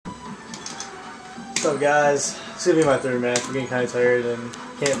What's up, guys? It's gonna be my third match. I'm getting kind of tired and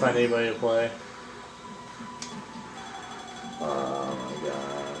can't find anybody to play. Oh my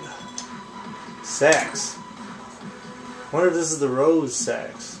god. Sax. Wonder if this is the Rose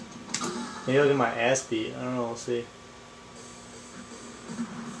sax. Maybe I'll get my ass beat. I don't know. We'll see.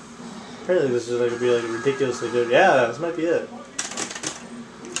 Apparently this is like be like ridiculously good. Yeah, this might be it.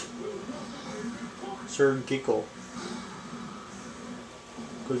 Sir Gickle.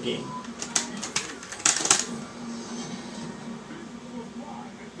 Good game.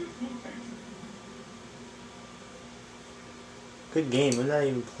 Good game. When did I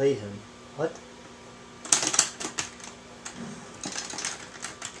even play him? What?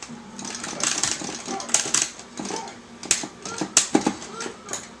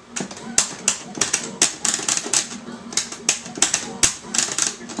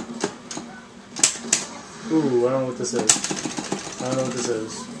 Ooh, I don't know what this is. I don't know what this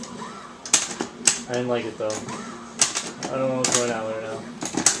is. I didn't like it though. I don't know what's going on right now.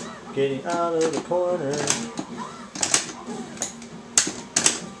 Getting out of the corner.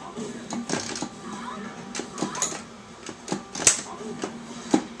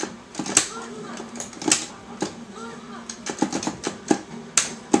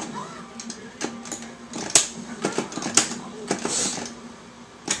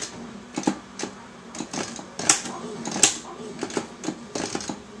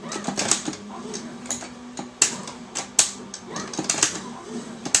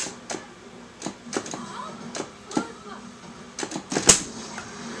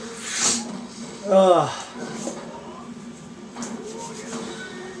 Ugh.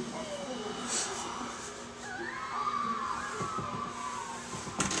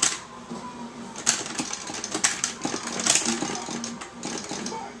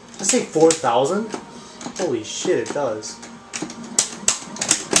 Does it say 4,000? Holy shit, it does.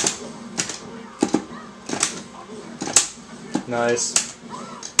 Nice.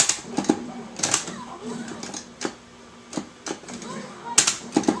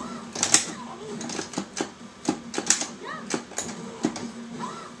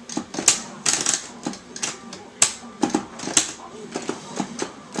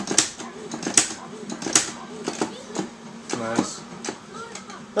 Nice.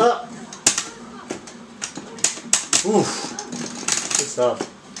 Ah! Oof. Good stuff.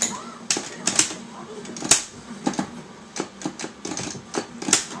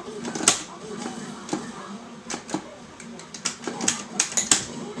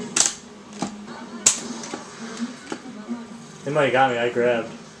 They might have got me, I grabbed.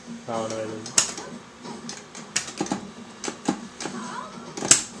 Oh no, I didn't.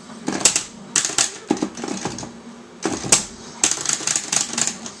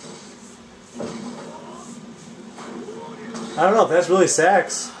 I don't know if that's really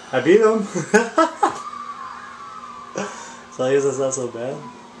sax. I beat him. So I guess that's not so bad.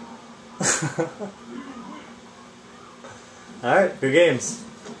 Alright, good games.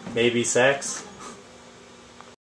 Maybe sax.